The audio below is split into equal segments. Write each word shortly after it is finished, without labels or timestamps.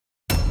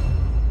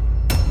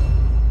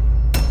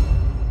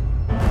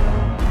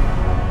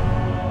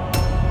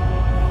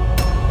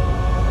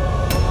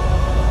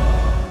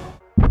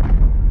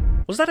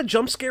Was that a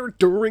jump scare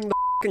during the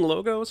f***ing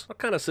logos? What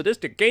kind of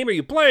sadistic game are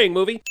you playing,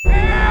 movie?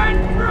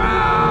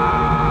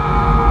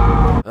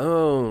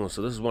 Oh,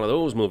 so this is one of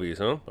those movies,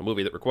 huh? A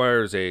movie that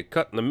requires a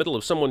cut in the middle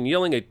of someone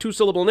yelling a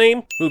two-syllable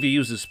name. Movie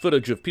uses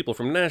footage of people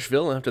from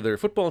Nashville after their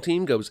football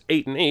team goes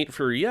 8-8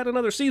 for yet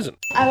another season.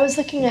 I was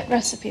looking at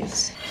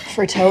recipes.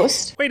 For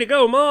toast? Way to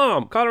go,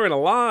 Mom! Caught her in a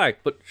lie.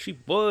 But she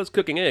was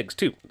cooking eggs,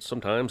 too.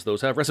 Sometimes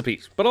those have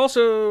recipes. But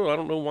also, I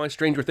don't know why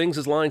Stranger Things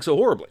is lying so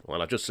horribly. Why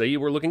not just say you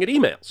were looking at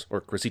emails?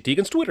 Or Chrissy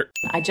Teigen's Twitter?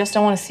 I just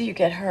don't want to see you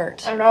get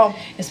hurt. I know.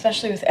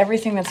 Especially with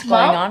everything that's going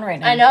on right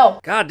now. I know.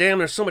 God damn,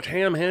 there's so much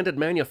ham-handed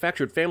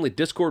manufactured family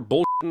Discord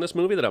bullshit in this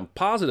movie that I'm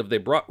positive they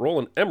brought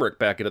Roland Emmerich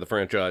back into the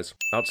franchise.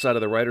 Outside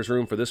of the writer's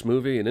room for this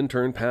movie, an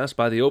intern passed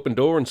by the open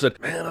door and said,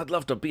 "Man, I'd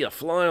love to be a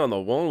fly on the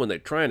wall when they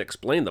try and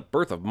explain the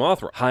birth of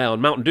Mothra." High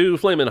on Mountain Dew,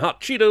 flaming hot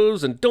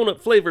Cheetos, and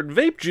donut-flavored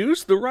vape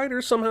juice, the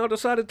writers somehow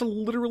decided to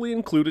literally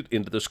include it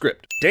into the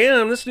script.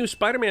 Damn, this new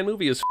Spider-Man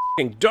movie is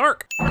f***ing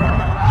dark!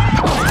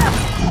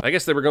 I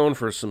guess they were going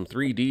for some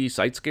 3D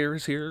sight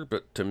scares here,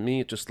 but to me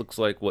it just looks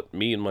like what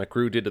me and my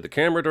crew did to the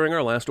camera during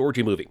our last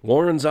orgy movie.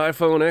 Warren's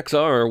iPhone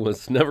XR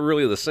was never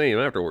really the same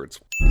afterwards.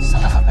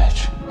 Son of a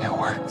bitch, it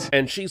worked.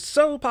 And she's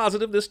so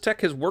positive this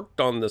tech has worked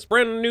on this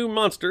brand new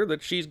monster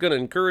that she's gonna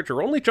encourage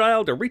her only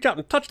child to reach out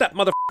and touch that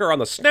motherfucker on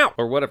the snout,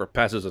 or whatever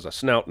passes as a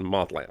snout in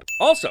Mothland.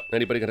 Also,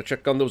 anybody gonna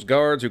check on those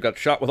guards who got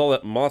shot with all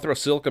that Mothra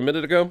silk a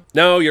minute ago?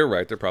 No, you're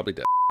right, they're probably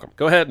dead.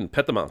 Go ahead and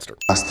pet the monster.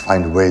 Must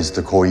find ways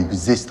to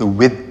coexist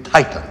with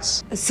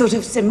titans. A sort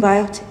of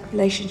symbiotic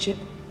relationship,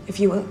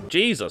 if you will.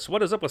 Jesus,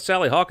 what is up with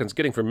Sally Hawkins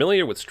getting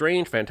familiar with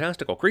strange,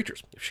 fantastical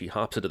creatures? If she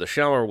hops into the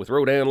shower with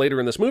Rodan later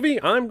in this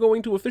movie, I'm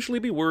going to officially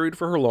be worried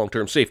for her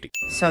long-term safety.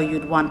 So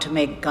you'd want to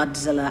make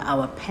Godzilla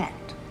our pet?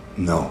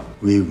 No,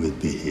 we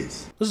would be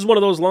his. This is one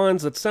of those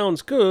lines that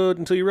sounds good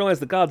until you realize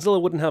that Godzilla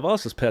wouldn't have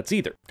us as pets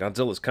either.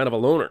 Godzilla's kind of a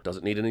loner,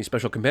 doesn't need any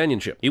special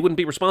companionship. He wouldn't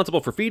be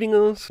responsible for feeding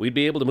us. We'd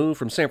be able to move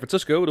from San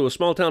Francisco to a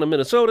small town in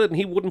Minnesota and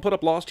he wouldn't put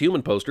up lost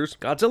human posters.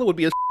 Godzilla would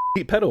be a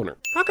pet owner.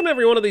 How come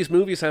every one of these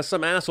movies has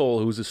some asshole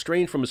who's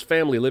estranged from his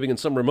family living in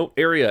some remote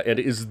area and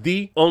is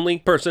the only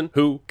person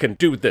who can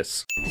do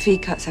this? The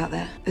feed cuts out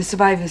there. The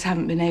survivors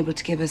haven't been able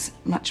to give us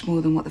much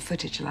more than what the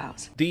footage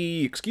allows.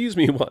 Excuse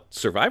me, what?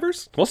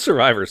 Survivors? Well,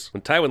 survivors.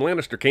 When Tywin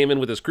Lannister came in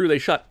with his crew, they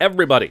shot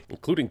everybody,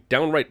 including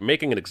downright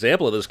making an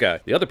example of this guy.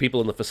 The other people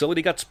in the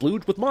facility got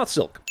splooged with moth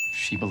silk.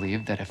 She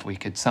believed that if we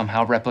could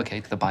somehow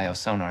replicate the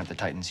biosonar the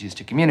Titans used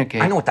to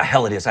communicate... I know what the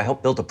hell it is. I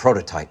helped build a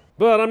prototype.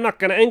 But I'm not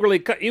gonna angrily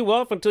cut you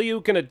off until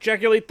you can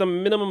ejaculate the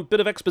minimum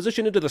bit of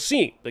exposition into the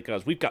scene,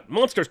 because we've got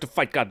monsters to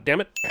fight,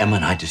 goddammit. Emma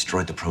and I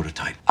destroyed the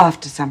prototype.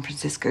 After San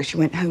Francisco, she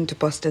went home to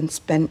Boston,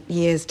 spent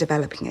years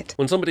developing it.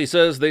 When somebody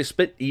says they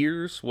spent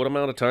years, what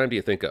amount of time do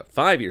you think of?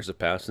 5 years have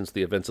passed since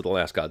the events of the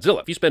last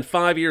Godzilla. If you spent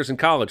 5 years in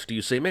college, do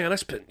you say, man, I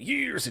spent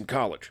years in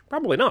college?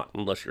 Probably not,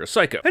 unless you're a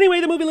psycho. Anyway,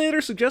 the movie later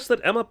suggests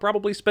that Emma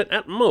probably spent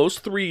at most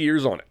 3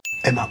 years on it.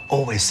 Emma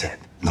always said,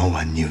 no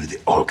one knew the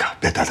Olga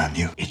better than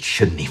you. It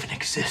shouldn't even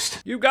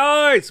exist. You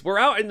guys, we're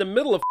out in the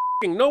middle of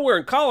f***ing nowhere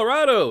in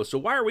Colorado, so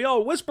why are we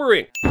all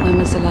whispering? When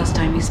was the last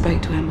time you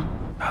spoke to Emma?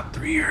 About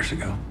 3 years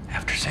ago,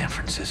 after San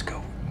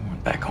Francisco. We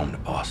went back home to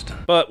Boston.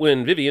 But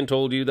when Vivian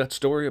told you that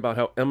story about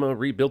how Emma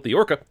rebuilt the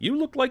Orca, you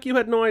looked like you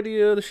had no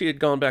idea that she had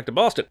gone back to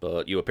Boston.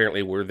 But you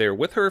apparently were there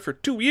with her for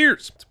 2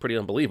 years. It's pretty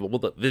unbelievable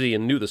that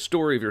Vivian knew the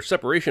story of your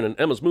separation and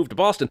Emma's move to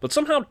Boston, but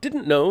somehow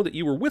didn't know that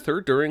you were with her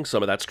during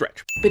some of that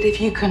stretch. But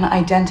if you can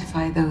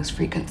identify those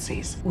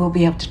frequencies, we'll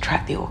be able to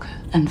track the Orca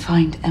and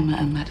find Emma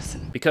and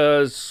Madison.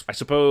 Because, I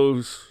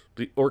suppose,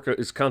 the Orca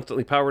is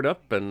constantly powered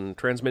up and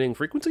transmitting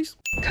frequencies?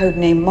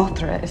 Codename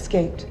Mothra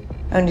escaped,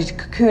 only to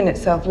cocoon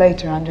itself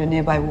later under a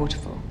nearby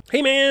waterfall.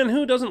 Hey man,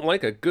 who doesn't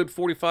like a good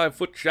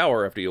 45-foot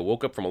shower after you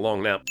woke up from a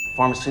long nap?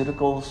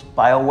 Pharmaceuticals,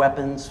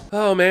 bioweapons.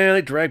 Oh man,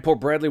 they dragged poor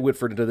Bradley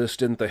Whitford into this,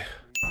 didn't they?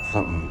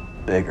 Something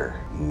bigger,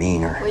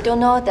 meaner. We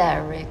don't know that,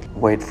 Rick.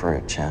 Wait for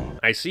it, Chen.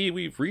 I see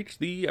we've reached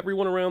the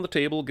everyone around the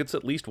table gets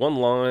at least one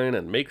line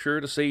and make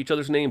sure to say each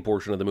other's name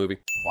portion of the movie.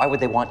 Why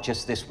would they want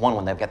just this one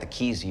when they've got the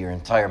keys to your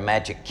entire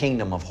magic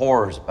kingdom of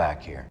horrors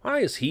back here? Why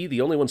is he the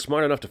only one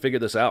smart enough to figure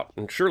this out?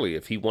 And surely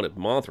if he wanted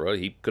Mothra,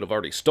 he could have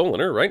already stolen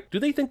her, right? Do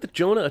they think that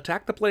Jonah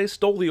attacked the place,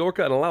 stole the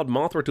Orca, and allowed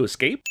Mothra to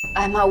escape?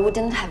 Emma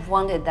wouldn't have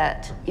wanted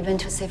that, even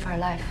to save her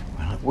life.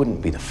 Well, it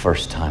wouldn't be the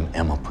first time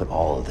Emma put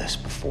all of this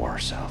before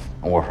herself,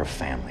 or her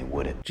family,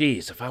 would it?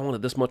 Jeez, if I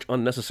wanted this much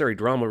unnecessary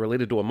drama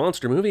related to a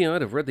monster movie,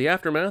 I'd have read the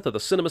aftermath of the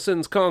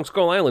CinemaSins Kong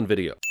Skull Island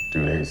video.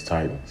 Today's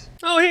titans.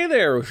 Oh, hey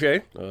there,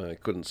 O'Shea. I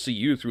couldn't see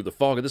you through the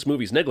fog of this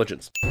movie's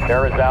negligence.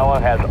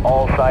 Narazawa has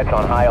all sites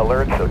on high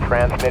alert, so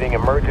transmitting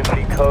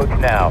emergency codes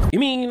now. You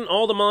mean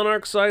all the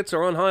Monarch sites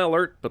are on high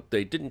alert, but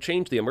they didn't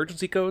change the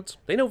emergency codes?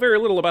 They know very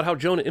little about how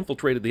Jonah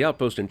infiltrated the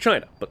outpost in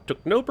China, but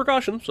took no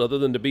precautions other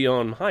than to be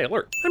on high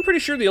alert. I'm pretty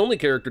sure the only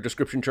character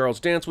description Charles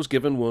Dance was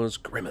given was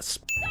Grimace.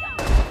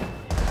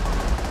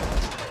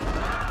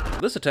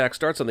 This attack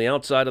starts on the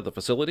outside of the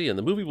facility, and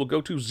the movie will go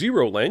to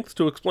zero lengths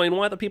to explain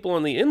why the people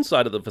on the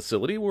inside of the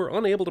facility were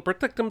unable to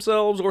protect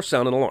themselves or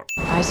sound an alarm.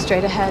 Eyes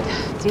straight ahead,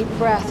 deep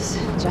breaths,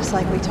 just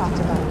like we talked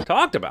about.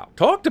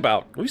 Talked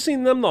about. We've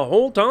seen them the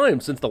whole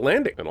time since the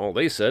landing, and all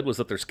they said was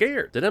that they're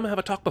scared. Did Emma have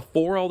a talk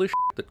before all this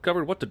shit that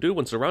covered what to do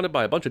when surrounded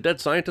by a bunch of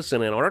dead scientists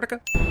in Antarctica?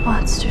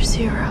 Monster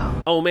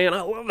Zero. Oh man,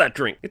 I love that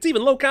drink. It's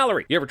even low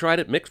calorie. You ever tried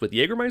it mixed with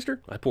Jägermeister?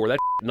 I pour that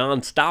shit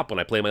non-stop when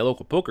I play my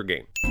local poker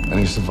game.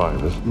 Any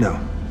survivors? No.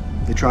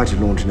 They tried to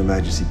launch an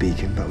emergency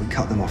beacon, but we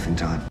cut them off in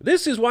time.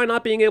 This is why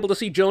not being able to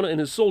see Jonah and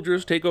his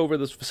soldiers take over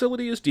this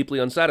facility is deeply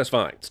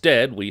unsatisfying.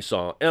 Instead, we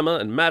saw Emma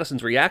and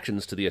Madison's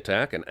reactions to the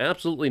attack and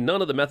absolutely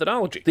none of the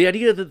methodology. The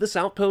idea that this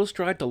outpost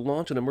tried to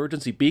launch an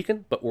emergency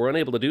beacon, but were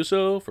unable to do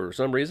so for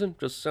some reason,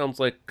 just sounds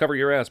like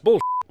cover-your-ass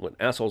bullshit when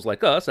assholes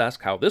like us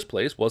ask how this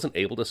place wasn't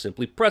able to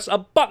simply press a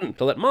button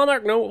to let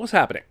Monarch know what was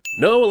happening.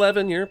 No,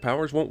 11, your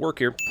powers won't work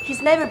here.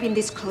 He's never been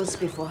this close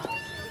before.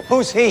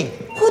 Who's he?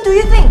 Who do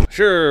you think?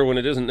 Sure, when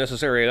it isn't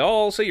necessary at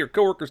all, say your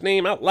coworker's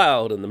name out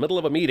loud in the middle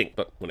of a meeting.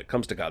 But when it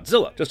comes to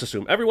Godzilla, just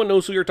assume everyone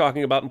knows who you're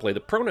talking about and play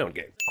the pronoun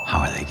game. How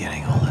are they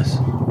getting all this?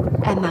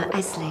 Emma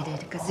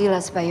isolated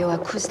Godzilla's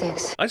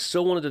bioacoustics. I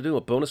so wanted to do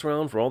a bonus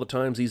round for all the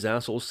times these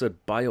assholes said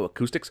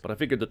bioacoustics, but I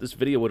figured that this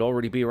video would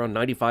already be around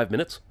 95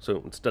 minutes.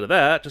 So instead of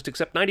that, just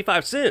accept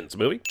 95 cents,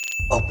 movie.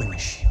 Open the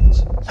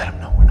shields. Let them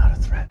know we're not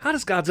a threat. How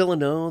does Godzilla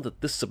know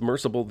that this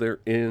submersible they're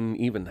in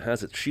even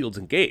has its shields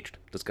engaged?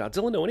 Does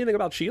Godzilla know anything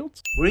about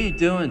shields? What are you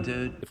doing,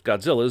 dude? If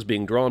Godzilla is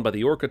being drawn by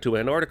the orca to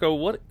Antarctica,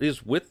 what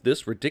is with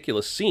this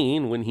ridiculous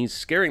scene when he's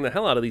scaring the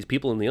hell out of these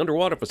people in the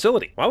underwater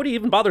facility? Why would he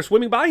even bother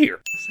swimming by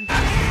here?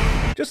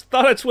 Just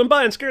thought I'd swim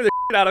by and scare the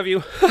shit out of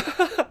you.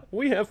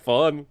 We have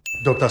fun.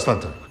 Dr.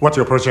 Stanton, what's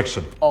your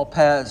projection? All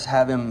paths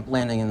have him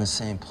landing in the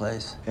same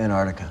place,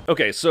 Antarctica.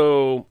 Okay,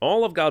 so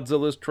all of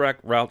Godzilla's track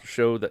routes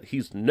show that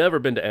he's never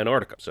been to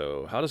Antarctica.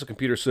 So how does a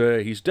computer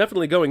say he's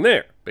definitely going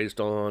there,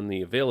 based on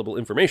the available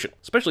information?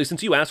 Especially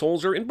since you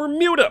assholes are in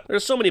Bermuda.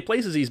 There's so many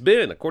places he's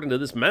been, according to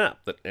this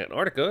map, that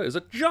Antarctica is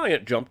a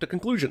giant jump to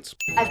conclusions.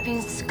 I've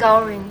been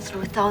scouring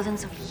through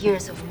thousands of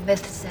years of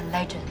myths and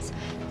legends,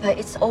 but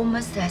it's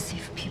almost as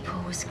if people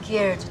were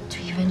scared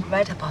to even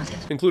write about it.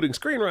 Including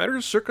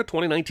screenwriters circa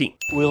 2019.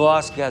 We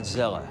lost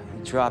Godzilla.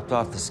 He dropped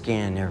off the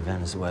scan near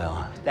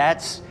Venezuela.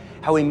 That's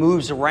how he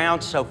moves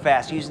around so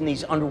fast, using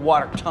these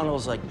underwater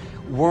tunnels like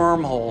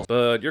wormholes.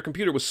 But your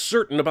computer was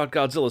certain about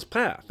Godzilla's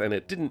path, and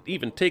it didn't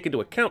even take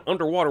into account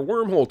underwater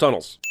wormhole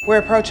tunnels. We're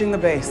approaching the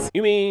base.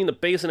 You mean the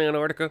base in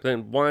Antarctica?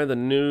 Then why the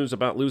news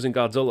about losing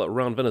Godzilla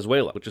around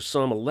Venezuela, which is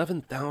some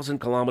 11,000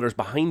 kilometers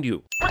behind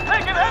you? We're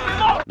taking heavy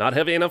load! Not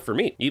heavy enough for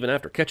me. Even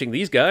after catching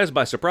these guys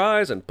by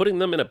surprise and putting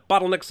them in a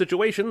bottleneck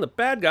situation, the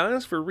bad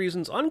guys, for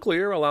reasons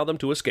unclear, allow them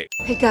to escape.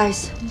 Hey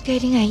guys, I'm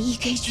getting an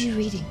EKG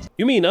reading.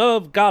 You mean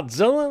of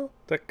Godzilla?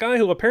 That guy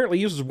who apparently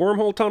uses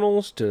wormhole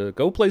tunnels to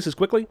go places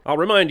quickly? I'll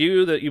remind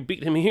you that you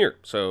beat him here,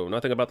 so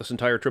nothing about this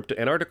entire trip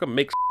to Antarctica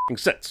makes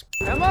sense.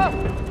 Emma!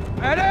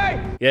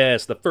 Ready?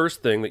 Yes, the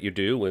first thing that you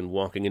do when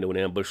walking into an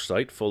ambush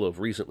site full of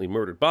recently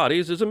murdered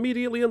bodies is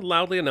immediately and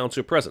loudly announce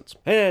your presence.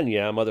 And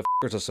yeah,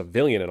 motherfucker's a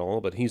civilian and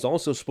all, but he's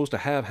also supposed to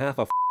have half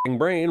a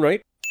brain,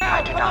 right?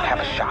 I do not have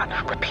a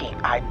shot. Repeat,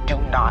 I do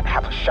not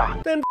have a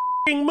shot. Then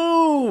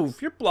move!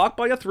 You're blocked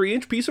by a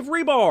 3-inch piece of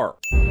rebar.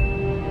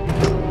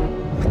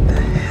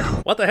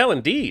 What the hell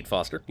indeed,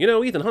 Foster. You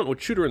know, Ethan Hunt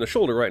would shoot her in the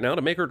shoulder right now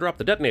to make her drop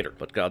the detonator,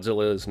 but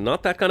Godzilla is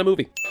not that kind of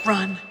movie.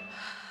 Run.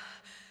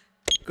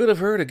 Good of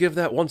her to give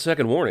that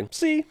 1-second warning.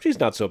 See, she's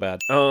not so bad.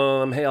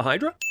 Hail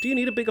Hydra? Do you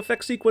need a big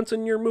effect sequence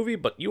in your movie,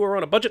 but you are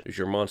on a budget? Is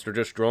your monster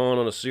just drawn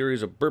on a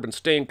series of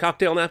bourbon-stained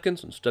cocktail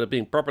napkins instead of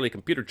being properly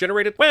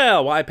computer-generated?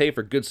 Well, why pay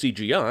for good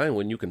CGI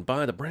when you can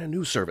buy the brand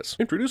new service?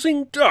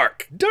 Introducing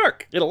Dark.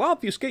 Dark! It'll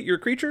obfuscate your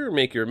creature,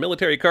 make your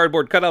military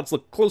cardboard cutouts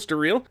look close to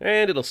real,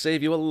 and it'll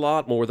save you a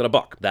lot more than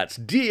 $1. That's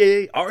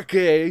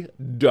D-A-R-K,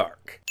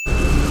 Dark.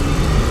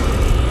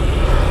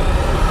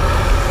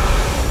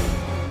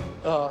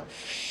 Oh,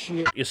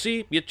 shit. You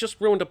see, you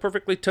just ruined a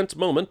perfectly tense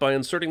moment by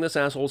inserting this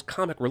asshole's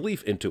comic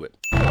relief into it.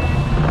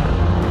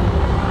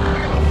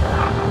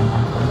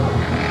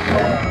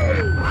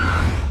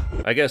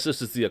 I guess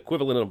this is the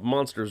equivalent of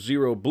Monster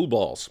Zero Blue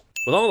Balls.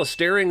 With all the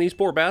staring these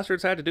poor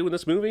bastards had to do in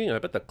this movie, I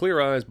bet the Clear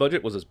Eyes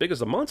budget was as big as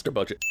the monster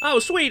budget. Oh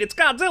sweet, it's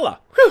Godzilla!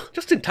 Whew,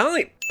 just in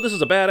time! This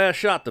is a badass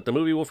shot that the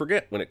movie will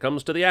forget when it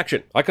comes to the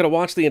action. I could have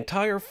watched the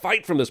entire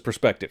fight from this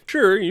perspective.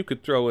 Sure, you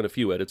could throw in a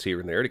few edits here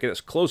and there to get us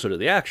closer to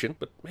the action,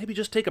 but maybe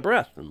just take a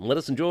breath and let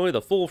us enjoy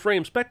the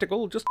full-frame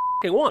spectacle just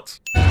f***ing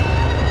once.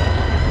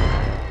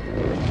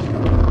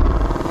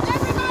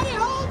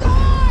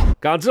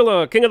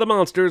 Godzilla, King of the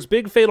Monsters'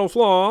 big fatal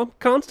flaw,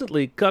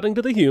 constantly cutting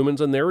to the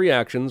humans and their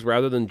reactions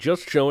rather than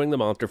just showing the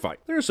monster fight.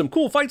 There's some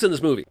cool fights in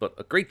this movie, but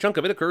a great chunk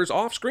of it occurs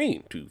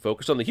off-screen to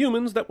focus on the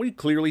humans that we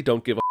clearly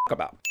don't give a f***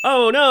 about.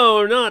 Oh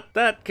no, not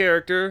that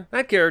character.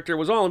 That character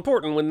was all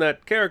important when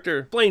that character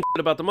explained shit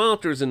about the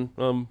monsters and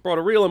brought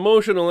a real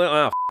emotional...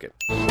 f*** it.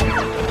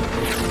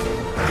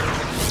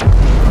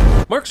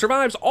 Mark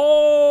survives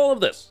all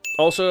of this.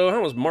 Also,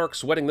 how is Mark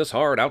sweating this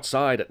hard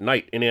outside at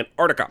night in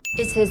Antarctica?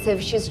 It's as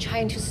if she's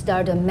trying to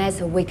start a mass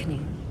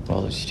awakening.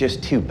 Well, it's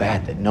just too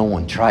bad that no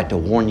one tried to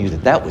warn you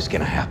that that was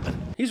gonna happen.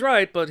 He's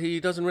right, but he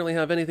doesn't really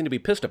have anything to be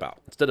pissed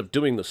about. Instead of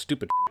doing the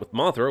stupid with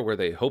Mothra where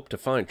they hoped to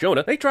find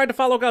Jonah, they tried to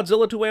follow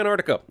Godzilla to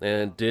Antarctica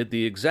and did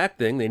the exact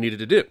thing they needed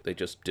to do. They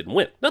just didn't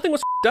win. Nothing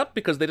was up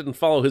because they didn't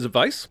follow his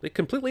advice. They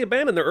completely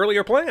abandoned their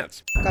earlier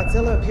plans.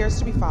 Godzilla appears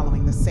to be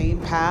following the same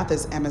path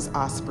as Emma's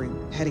Osprey,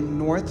 heading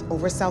north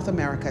over South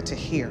America to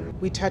here.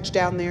 We touch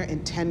down there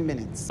in 10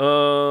 minutes.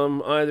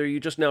 Either you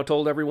just now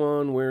told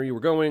everyone where you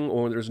were going,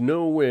 or there's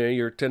no way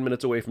you're 10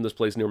 minutes away from this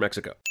place near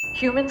Mexico.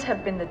 Humans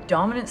have been the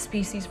dominant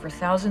species for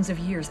thousands of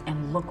years,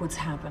 and look what's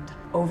happened.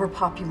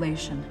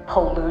 Overpopulation,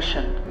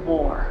 pollution,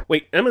 war.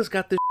 Wait, Emma's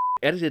got this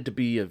edited to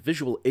be a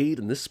visual aid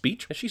in this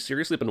speech? Has she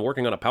seriously been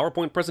working on a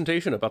PowerPoint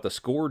presentation about the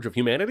scourge of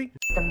humanity?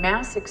 The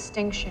mass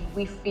extinction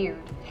we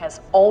feared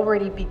has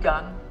already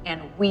begun,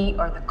 and we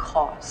are the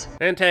cause.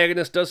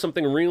 Antagonist does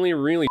something really,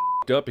 really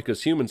up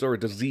because humans are a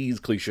disease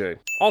cliche.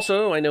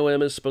 Also, I know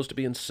Emma's supposed to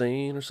be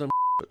insane or something,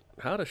 but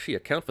how does she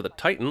account for the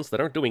Titans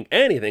that aren't doing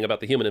anything about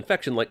the human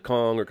infection like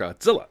Kong or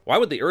Godzilla? Why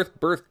would the Earth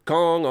birth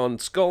Kong on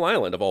Skull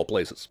Island of all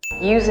places?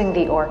 Using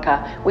the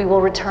Orca, we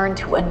will return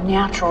to a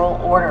natural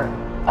order,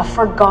 a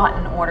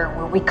forgotten order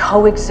where we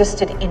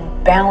coexisted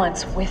in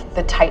balance with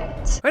the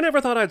Titans. I never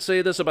thought I'd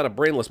say this about a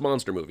brainless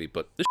monster movie,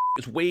 but this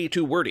is way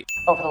too wordy.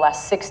 Over the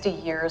last 60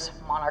 years,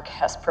 Monarch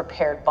has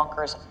prepared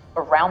bunkers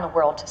around the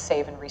world to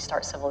save and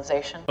restart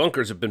civilization.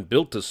 Bunkers have been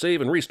built to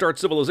save and restart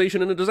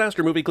civilization in a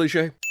disaster movie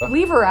cliche.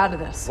 Leave her out of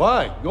this.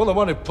 Why? You're the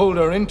one who pulled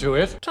her into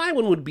it.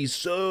 Tywin would be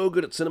so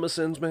good at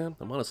CinemaSins, man.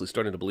 I'm honestly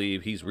starting to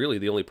believe he's really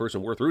the only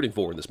person worth rooting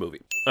for in this movie.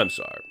 I'm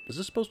sorry. Is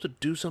this supposed to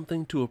do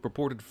something to a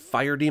purported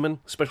fire demon?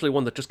 Especially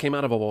one that just came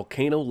out of a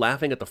volcano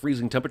laughing at the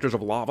freezing temperatures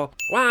of lava?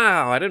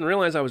 Wow, I didn't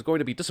realize I was going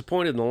to be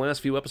disappointed in the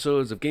last few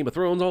episodes of Game of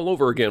Thrones all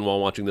over again while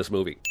watching this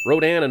movie.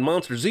 Rodan and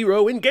Monster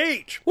Zero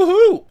engage!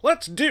 Woohoo!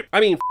 Let's do—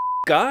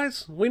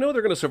 guys, we know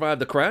they're gonna survive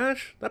the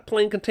crash. That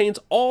plane contains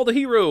all the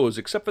heroes,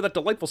 except for that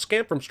delightful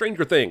scamp from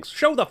Stranger Things.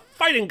 Show the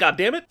fighting,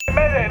 goddammit!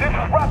 Mayday, this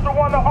is Raptor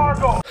 1 to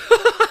Argo!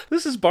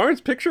 This is Barnes'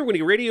 picture when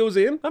he radios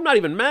in? I'm not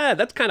even mad,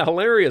 that's kinda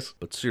hilarious.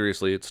 But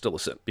seriously, it's still a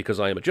sin, because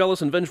I am a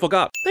jealous and vengeful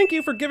god. Thank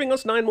you for giving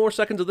us 9 more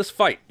seconds of this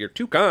fight. You're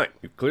too kind.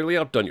 You've clearly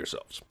outdone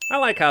yourselves. I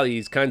like how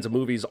these kinds of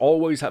movies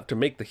always have to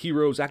make the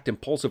heroes act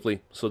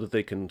impulsively, so that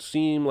they can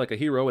seem like a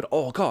hero at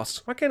all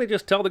costs. Why can't I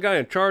just tell the guy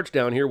in charge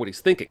down here what he's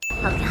thinking?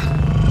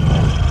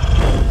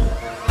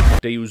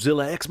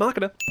 Deusilla Ex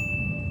Machina.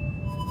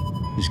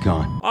 He's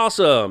gone.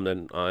 Awesome,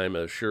 and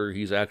I'm sure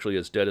he's actually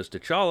as dead as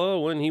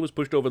T'Challa when he was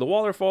pushed over the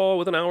waterfall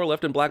with an hour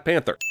left in Black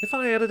Panther. If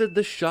I edited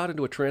this shot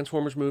into a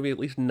Transformers movie, at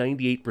least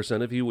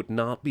 98% of you would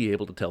not be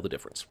able to tell the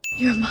difference.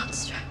 You're a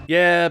monster.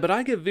 Yeah, but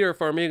I give Vera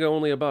Farmiga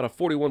only about a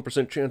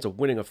 41% chance of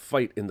winning a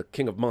fight in the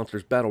King of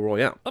Monsters Battle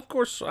Royale. Of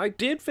course, I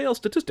did fail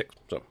statistics,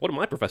 so what do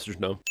my professors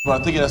know? Well,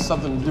 I think it has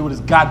something to do with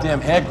his goddamn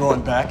head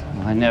growing back.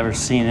 I've never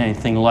seen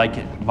anything like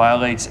it. It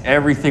violates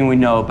everything we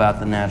know about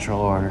the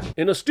natural order.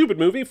 In a stupid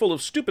movie full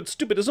of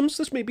stupidisms,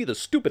 this may be the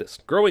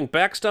stupidest. Growing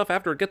back stuff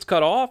after it gets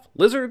cut off?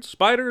 Lizards,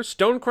 spiders,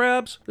 stone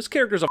crabs? This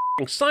character's a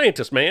f***ing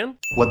scientist, man.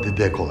 What did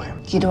they call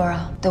him?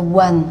 Ghidorah, the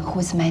one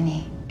who's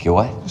many.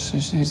 What? She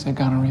said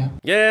gonorrhea.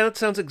 Yeah, that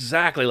sounds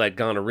exactly like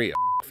gonorrhea,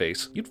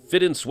 face. You'd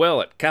fit in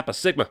swell at Kappa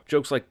Sigma.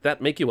 Jokes like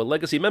that make you a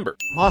legacy member.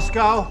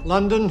 Moscow,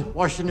 London,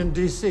 Washington,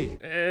 D.C.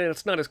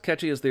 It's not as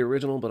catchy as the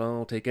original, but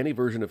I'll take any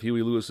version of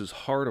Huey Lewis's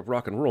Heart of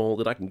Rock and Roll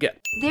that I can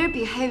get. Their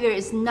behavior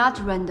is not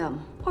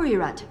random or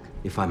erratic.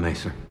 If I may,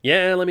 sir.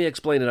 Yeah, let me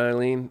explain it,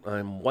 Eileen.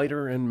 I'm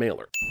whiter and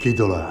maler.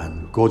 Ghidorah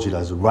and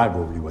Godzilla's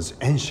rivalry was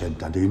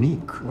ancient and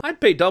unique.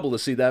 I'd pay double to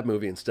see that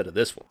movie instead of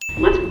this one.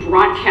 Let's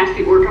broadcast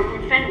the Orca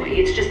from Fenway.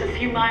 It's just a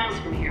few miles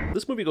from here.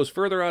 This movie goes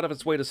further out of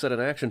its way to set an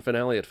action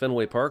finale at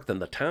Fenway Park than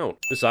the town.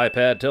 This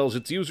iPad tells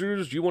its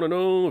users, you want to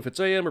know if it's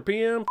AM or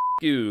PM? F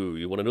you.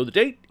 You want to know the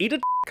date? Eat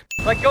it.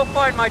 Like, go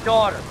find my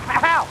daughter.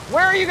 How?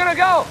 Where are you gonna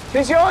go?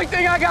 It's the only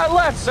thing I got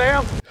left,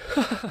 Sam.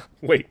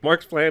 Wait,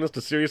 Mark's plan is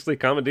to seriously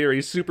commandeer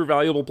a super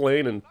valuable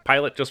plane and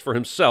pilot just for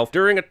himself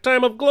during a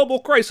time of global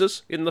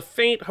crisis in the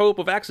faint hope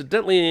of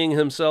accidentally-ing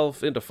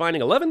himself into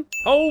finding 11?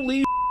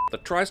 Holy the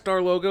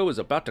TriStar logo is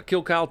about to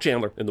kill Kyle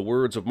Chandler. In the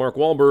words of Mark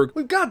Wahlberg,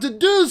 we've got to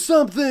do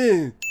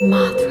something!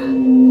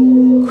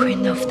 Mothra,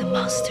 queen of the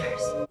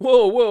monsters.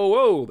 Whoa, whoa,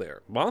 whoa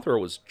there. Mothra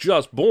was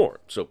just born,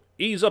 so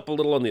ease up a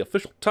little on the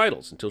official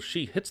titles until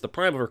she hits the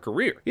prime of her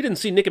career. You didn't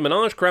see Nicki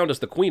Minaj crowned as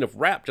the queen of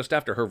rap just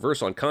after her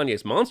verse on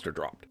Kanye's Monster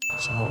dropped.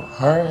 So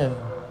her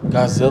and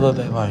Godzilla,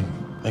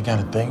 they got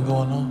a thing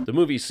going on? The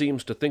movie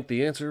seems to think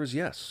the answer is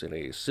yes, in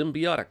a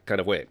symbiotic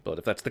kind of way. But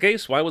if that's the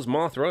case, why was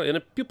Mothra in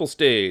a pupal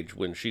stage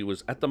when she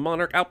was at the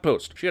Monarch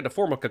outpost? She had to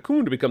form a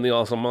cocoon to become the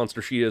awesome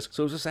monster she is.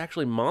 So is this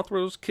actually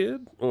Mothra's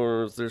kid?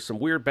 Or is there some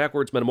weird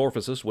backwards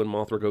metamorphosis when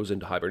Mothra goes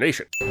into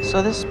hibernation?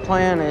 So this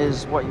plan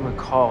is what you would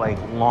call a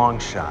long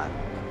shot.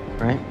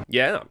 right?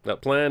 Yeah,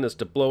 that plan is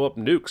to blow up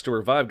nukes to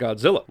revive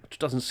Godzilla, which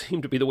doesn't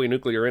seem to be the way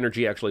nuclear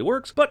energy actually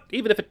works, but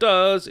even if it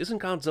does,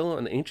 isn't Godzilla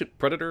an ancient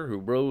predator who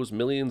rose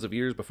millions of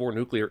years before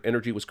nuclear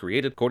energy was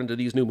created, according to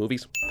these new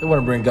movies? They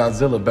want to bring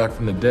Godzilla back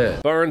from the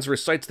dead. Barnes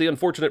recites the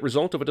unfortunate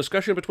result of a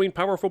discussion between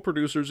powerful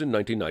producers in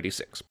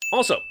 1996.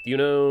 Also, you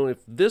know, if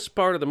this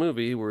part of the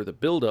movie were the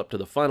build-up to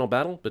the final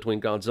battle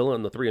between Godzilla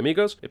and the three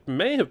amigos, it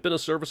may have been a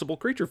serviceable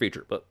creature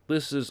feature, but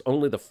this is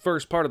only the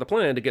first part of the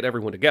plan to get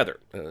everyone together,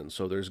 and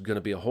so there's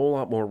gonna be a whole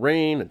lot more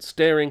rain and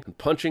staring and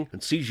punching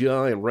and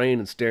CGI and rain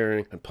and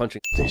staring and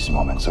punching. These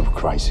moments of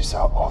crisis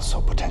are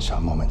also potential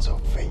moments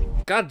of faith.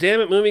 God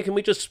damn it, movie, can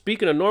we just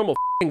speak in a normal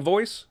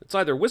voice? It's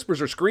either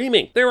whispers or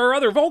screaming. There are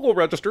other vocal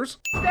registers.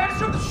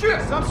 Status of the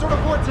ship! Some sort of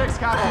vortex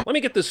got. Let me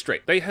get this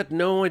straight. They had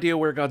no idea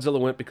where Godzilla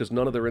went because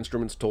none of their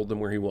instruments told them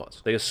where he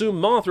was. They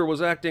assumed Mothra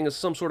was acting as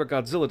some sort of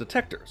Godzilla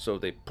detector, so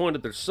they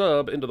pointed their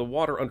sub into the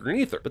water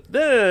underneath her. But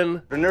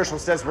then... The inertial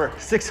says we're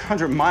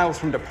 600 miles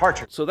from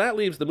departure. So that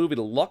leaves the movie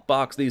to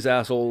luckbox these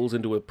assholes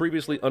into a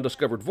previously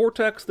undiscovered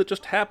vortex that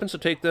just happens to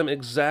take them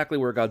exactly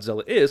where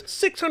Godzilla is,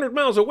 600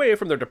 miles away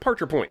from their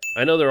departure point.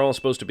 I know they're all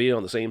supposed to be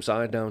on the same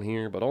side down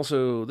here, but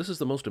also this is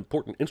the most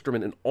important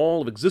instrument in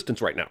all of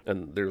existence right now,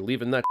 and they're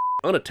leaving that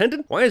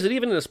unattended? Why is it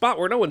even in a spot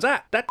where no one's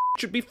at? That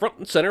should be front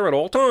and center at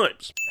all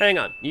times. Hang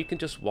on, you can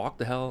just walk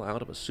the hell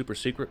out of a super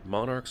secret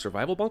Monarch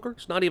survival bunker?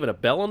 There's not even a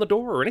bell on the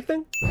door or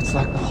anything? It's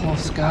like the whole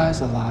sky's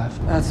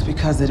alive. That's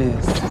because it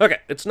is. Okay,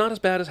 it's not as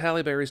bad as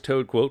Halle Berry's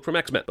Toad quote from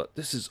X-Men, but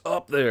this is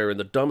up there in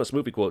the dumbest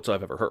movie quotes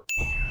I've ever heard.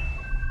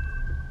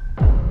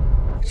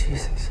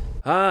 Jesus.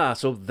 Ah,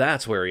 so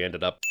that's where he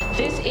ended up.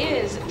 This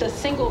is the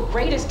single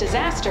greatest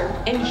disaster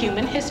in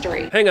human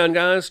history. Hang on,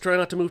 guys. Try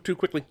not to move too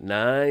quickly.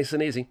 Nice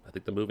and easy. I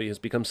think the movie has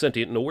become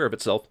sentient and aware of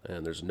itself,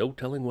 and there's no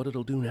telling what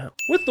it'll do now.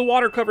 With the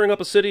water covering up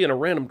a city and a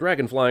random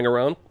dragon flying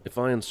around, if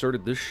I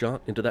inserted this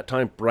shot into That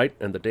Time Bright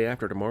and The Day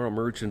After Tomorrow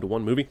merged into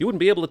one movie, you wouldn't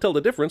be able to tell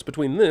the difference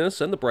between this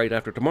and The Bright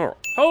After Tomorrow.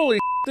 Holy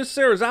this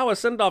Serizawa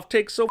send-off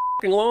takes so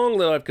f***ing long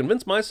that I've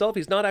convinced myself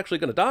he's not actually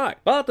going to die.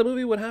 But the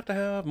movie would have to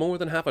have more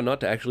than half a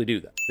nut to actually do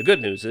that. The good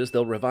news is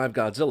they'll revive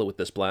Godzilla with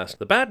this blast.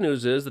 The bad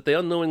news is that they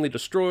unknowingly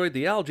destroyed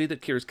the algae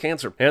that cures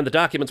cancer, and the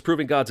documents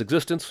proving God's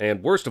existence,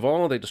 and worst of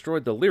all, they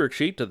destroyed the lyric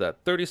sheet to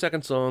that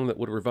 30-second song that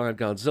would have revived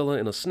Godzilla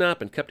in a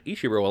snap and kept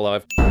Ichiro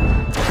alive.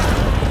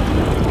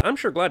 I'm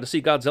sure glad to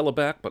see Godzilla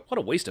back, but what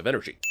a waste of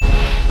energy.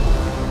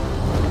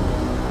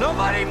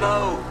 Nobody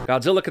move!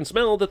 Godzilla can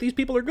smell that these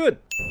people are good.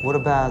 What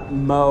about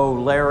Mo,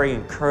 Larry,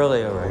 and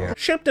Curly over here?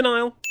 Shemp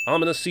denial.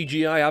 Ominous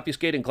CGI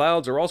obfuscating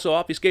clouds are also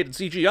obfuscated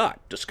CGI.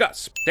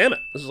 Discuss. Damn it,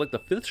 this is like the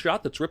 5th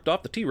shot that's ripped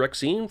off the T-Rex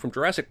scene from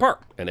Jurassic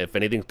Park. And if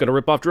anything's gonna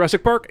rip off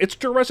Jurassic Park, it's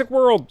Jurassic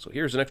World. So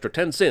here's an extra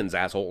 10 sins,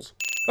 assholes.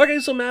 Okay,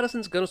 so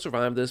Madison's gonna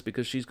survive this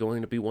because she's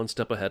going to be one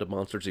step ahead of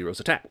Monster Zero's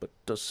attack. But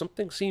does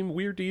something seem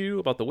weird to you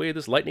about the way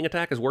this lightning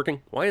attack is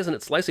working? Why isn't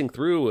it slicing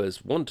through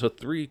as 1 to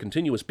 3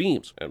 continuous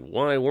beams? And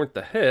why weren't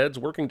the heads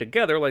working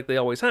together like they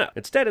always have?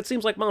 Instead, it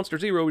seems like Monster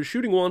Zero is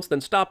shooting once,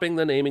 then stopping,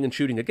 then aiming and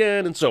shooting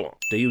again, and so on.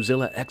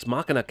 Deuzilla ex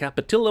machina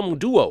capitulum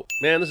duo.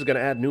 Man, this is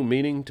gonna add new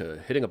meaning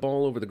to hitting a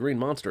ball over the green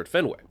monster at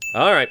Fenway.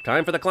 Alright,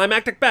 time for the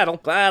climactic battle.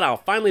 Glad I'll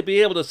finally be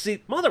able to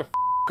see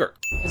motherfucker.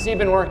 Has he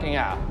been working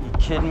out? You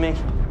kidding me?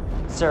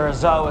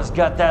 Serizawa's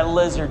got that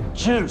lizard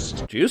juiced.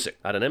 Juicing?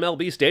 At an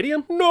MLB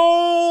stadium?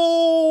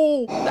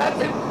 No!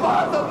 That's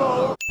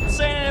impossible! I'm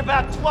saying in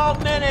about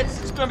 12 minutes,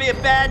 it's gonna be a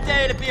bad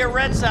day to be a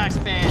Red Sox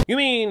fan. You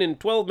mean in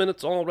 12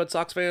 minutes all Red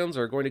Sox fans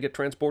are going to get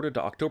transported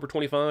to October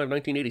 25,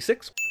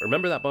 1986?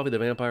 Remember that Buffy the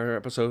Vampire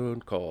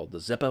episode called The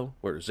Zeppo,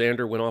 where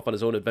Xander went off on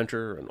his own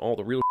adventure and all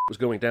the real was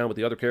going down with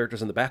the other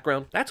characters in the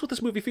background? That's what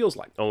this movie feels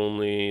like.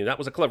 Only that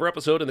was a clever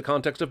episode in the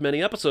context of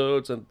many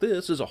episodes, and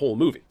this is a whole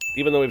movie.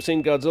 Even though we've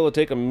seen Godzilla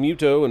take a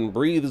Muto and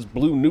breathe his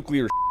blue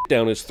nuclear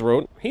down his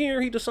throat,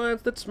 here he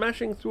decides that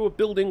smashing through a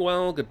building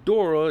while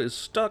Ghidorah is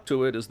stuck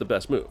to it is the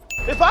best move.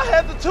 If I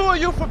had the two of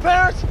you for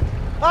parents,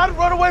 I'd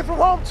run away from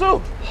home too.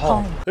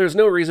 Home. There's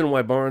no reason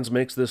why Barnes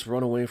makes this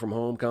run away from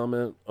home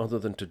comment other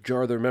than to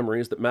jar their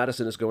memories that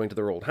Madison is going to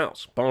their old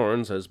house.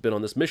 Barnes has been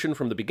on this mission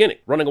from the beginning.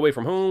 Running away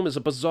from home is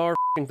a bizarre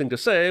thing to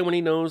say when he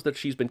knows that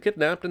she's been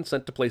kidnapped and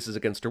sent to places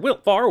against her will,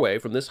 far away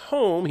from this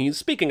home he's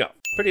speaking of.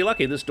 Pretty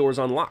lucky this door's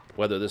unlocked,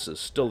 whether this is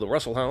still the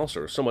Russell house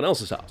or someone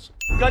else's house.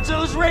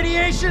 Godzilla's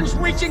radiation's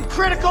reaching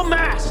critical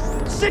mass.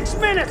 6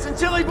 minutes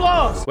until he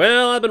blows.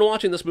 Well, I've been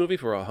watching this movie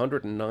for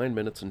 109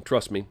 minutes, and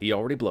trust me, he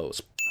already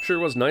blows. Sure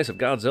was nice of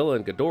Godzilla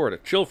and Ghidorah to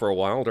chill for a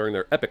while during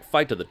their epic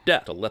fight to the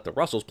death to let the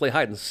Russells play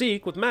hide and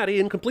seek with Maddie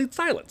in complete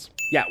silence.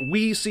 Yeah,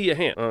 we see a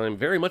hand. I'm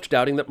very much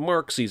doubting that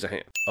Mark sees a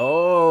hand.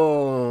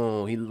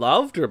 Oh, he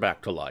loved her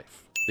back to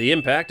life. The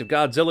impact of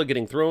Godzilla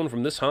getting thrown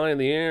from this high in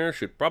the air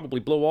should probably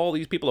blow all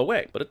these people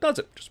away, but it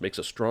doesn't. Just makes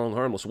a strong,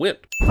 harmless wind.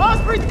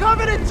 Osprey's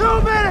coming in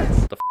 2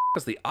 minutes! The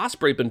has the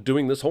Osprey been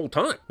doing this whole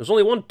time? There's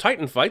only one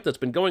Titan fight that's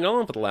been going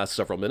on for the last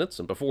several minutes,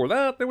 and before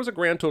that, there was a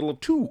grand total of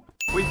 2.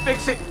 We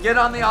fix it, get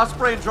on the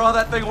Osprey and draw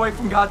that thing away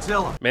from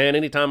Godzilla. Man,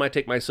 anytime I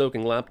take my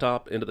soaking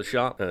laptop into the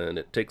shop, and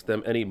it takes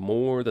them any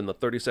more than the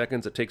 30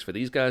 seconds it takes for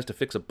these guys to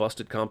fix a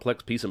busted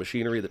complex piece of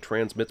machinery that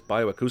transmits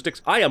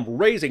bioacoustics, I am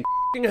raising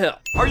f***ing hell.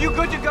 Are you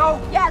good to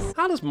go? Yes.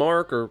 How does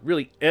Mark, or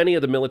really any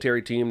of the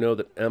military team, know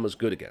that Emma's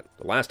good again?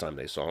 The last time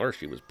they saw her,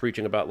 she was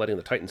preaching about letting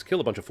the Titans kill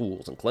a bunch of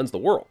fools and cleanse the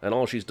world, and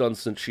all she's done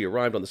since she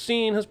arrived on the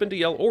scene has been to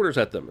yell orders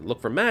at them and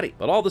look for Maddie.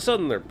 But all of a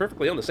sudden, they're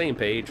perfectly on the same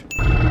page.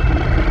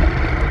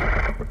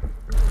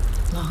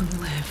 Long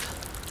live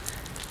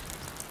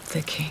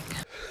the king.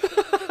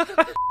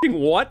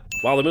 What?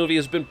 While the movie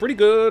has been pretty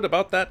good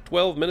about that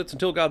 12 minutes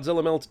until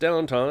Godzilla melts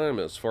down time,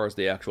 as far as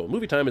the actual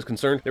movie time is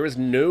concerned, there is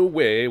no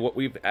way what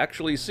we've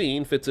actually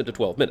seen fits into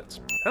 12 minutes.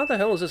 How the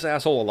hell is this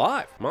asshole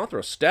alive?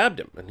 Mothra stabbed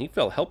him, and he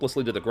fell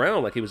helplessly to the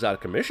ground like he was out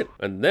of commission.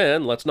 And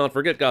then, let's not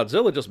forget,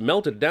 Godzilla just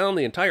melted down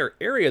the entire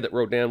area that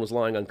Rodan was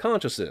lying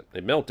unconscious in. A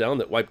meltdown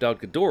that wiped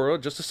out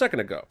Ghidorah just a second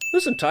ago.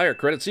 This entire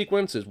credit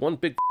sequence is one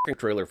big f***ing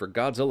trailer for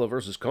Godzilla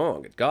vs.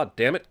 Kong, and god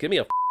damn it, give me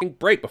a f***ing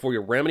break before you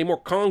ram any more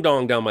Kong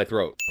dong down my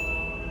throat.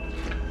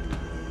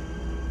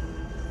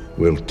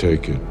 We'll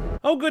take it.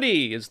 Oh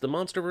goody! Is the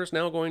Monsterverse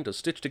now going to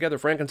stitch together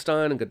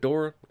Frankenstein and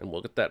Ghidorah? And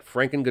we'll get that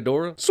Franken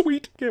Ghidorah?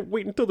 Sweet! Can't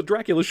wait until the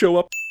Dracula show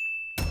up.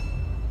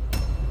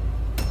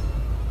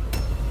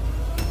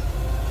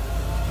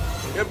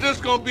 If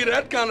this gonna be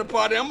that kind of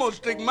party, I'm gonna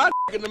stick my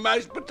in the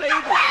mashed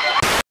potatoes.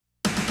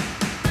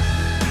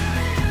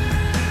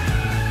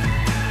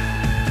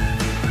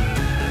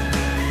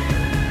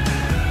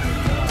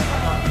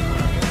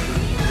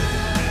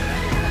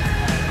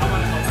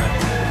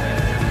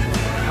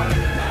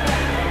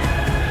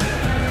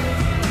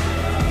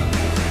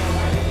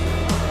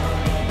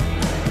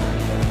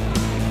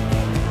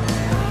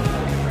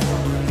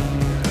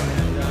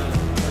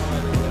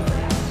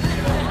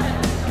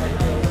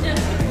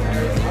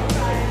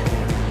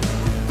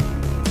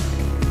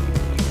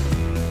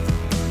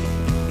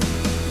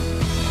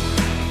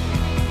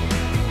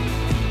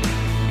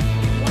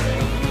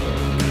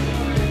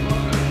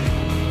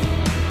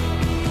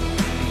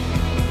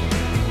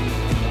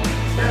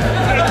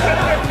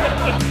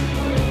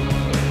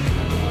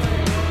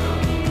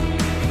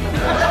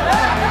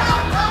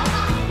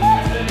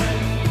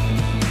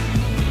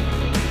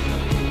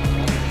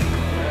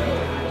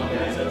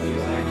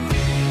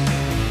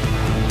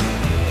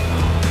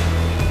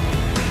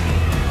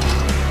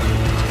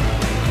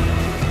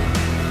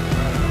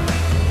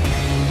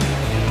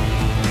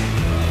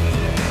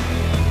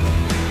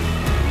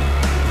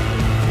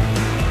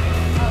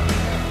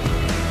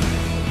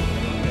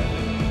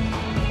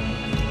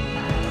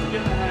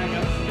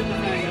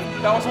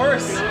 That was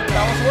worse.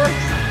 That was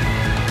worse.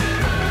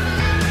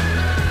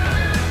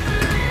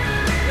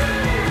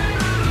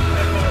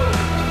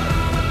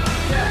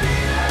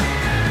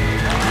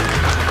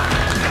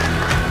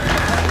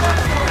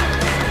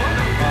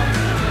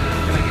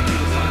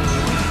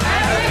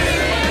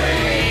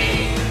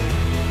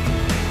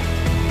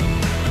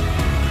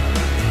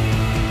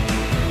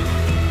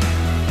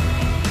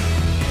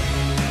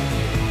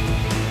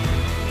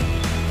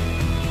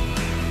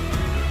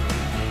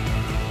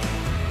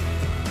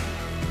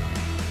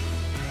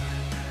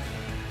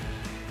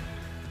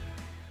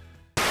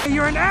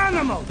 You're an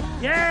animal!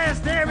 Yes,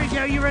 there we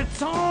go, you're a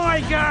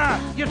tiger!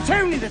 You're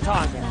Tony the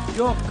Tiger!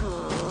 You're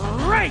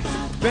great!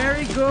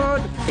 Very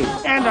good.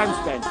 And I'm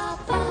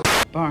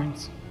spent.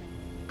 Barnes,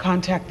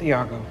 contact the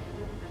Argo.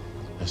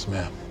 Yes,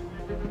 ma'am.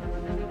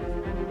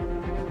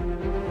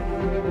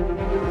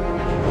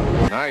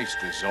 Nice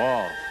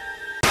dissolve.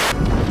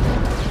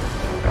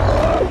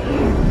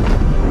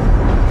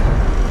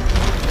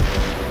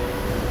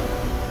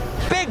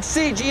 Big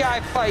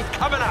CGI fight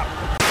coming up!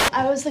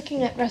 I was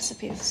looking at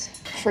recipes.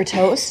 For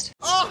toast?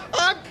 Oh,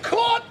 I'm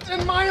caught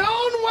in my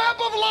own web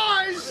of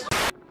lies!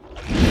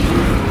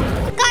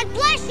 God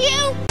bless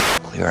you!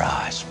 Clear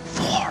eyes,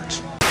 full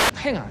hearts.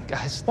 Hang on,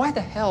 guys. Why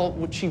the hell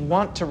would she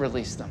want to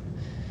release them?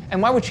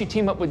 And why would she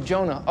team up with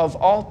Jonah, of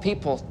all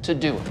people, to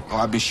do it? Oh,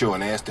 I'll be sure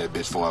and ask that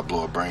bitch before I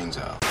blow her brains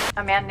out.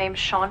 A man named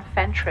Sean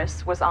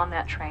Fentress was on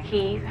that train.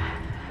 He,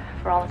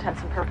 for all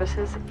intents and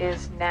purposes,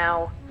 is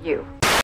now you.